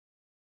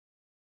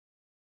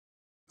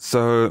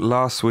So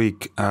last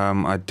week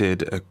I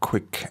did a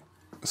quick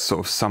sort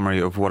of summary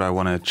of what I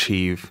want to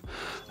achieve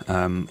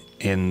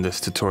in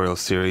this tutorial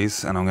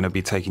series, and I'm going to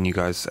be taking you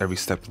guys every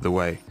step of the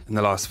way. In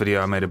the last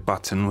video I made a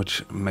button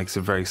which makes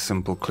a very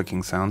simple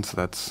clicking sound, so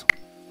that's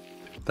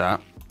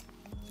that.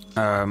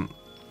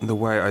 The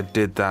way I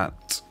did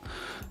that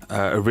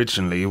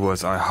originally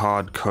was I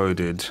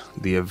hard-coded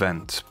the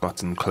event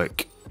button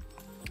click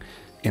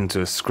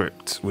into a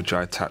script which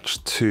I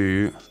attached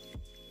to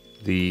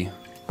the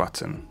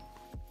button.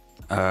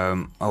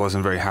 I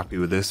wasn't very happy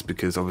with this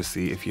because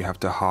obviously if you have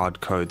to hard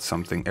code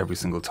something every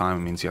single time, it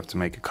means you have to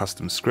make a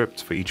custom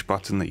script for each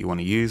button that you want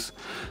to use.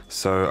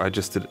 So I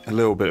just did a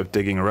little bit of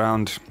digging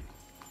around.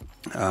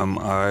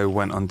 I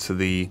went onto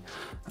the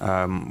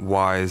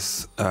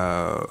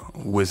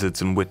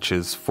Wizards and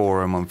Witches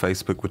forum on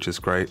Facebook, which is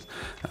great.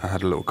 I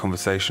had a little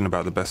conversation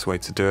about the best way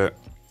to do it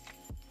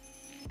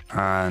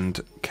and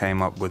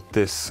came up with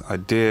this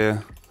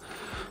idea,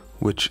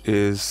 which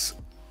is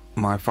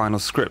my final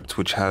script,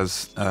 which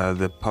has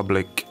the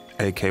public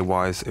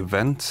Wwise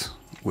event,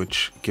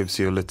 which gives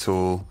you a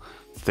little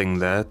thing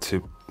there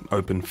to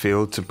open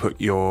field to put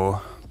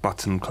your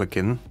button click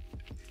in.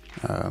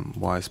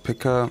 Wise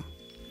picker,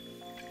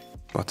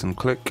 button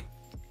click,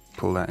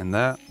 pull that in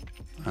there,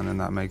 and then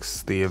that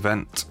makes the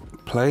event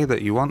play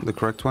that you want, the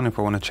correct one. If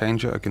I want to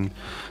change it, I can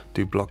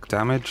do block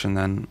damage, and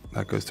then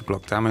that goes to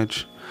block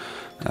damage.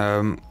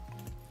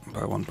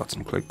 By one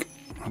button click,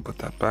 I'll put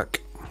that back.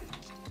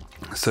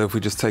 So if we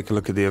just take a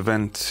look at the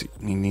event,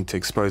 you need to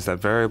expose that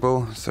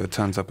variable, so it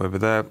turns up over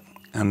there.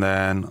 And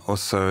then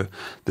also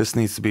this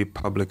needs to be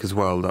public as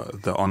well,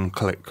 the on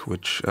click,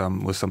 which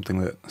was something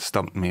that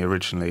stumped me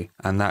originally.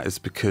 And that is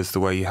because the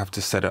way you have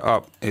to set it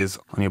up is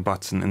on your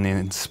button in the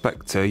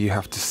inspector, you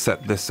have to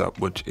set this up,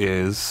 which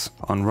is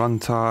on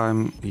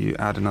runtime, you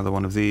add another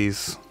one of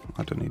these.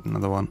 I don't need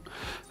another one.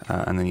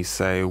 And then you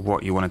say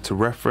what you want it to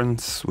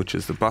reference, which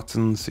is the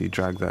button, so you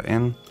drag that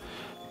in.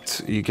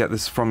 You get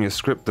this from your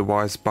script, the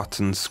Wise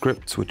button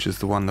script, which is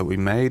the one that we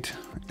made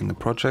in the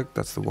project.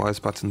 That's the Wise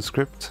button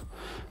script.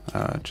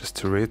 Just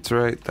to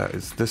reiterate, that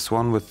is this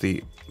one with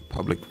the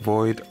public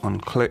void on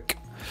click.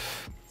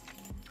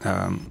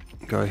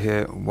 Go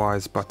here,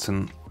 Wise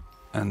button,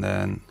 and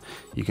then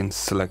you can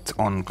select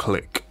on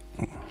click.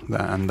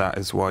 And that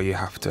is why you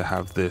have to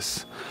have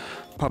this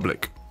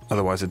public.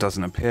 Otherwise it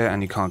doesn't appear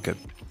and you can't get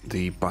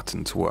the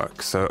button to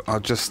work. So I'll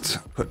just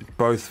put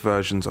both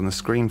versions on the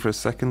screen for a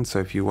second, so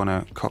if you want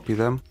to copy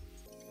them.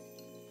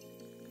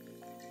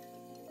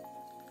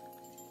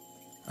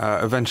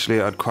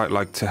 Eventually I'd quite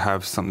like to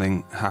have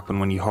something happen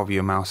when you hover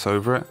your mouse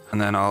over it, and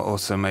then I'll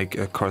also make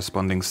a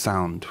corresponding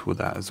sound with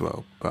that as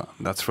well, but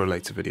that's for a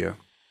later video.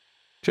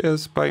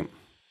 Cheers, bye.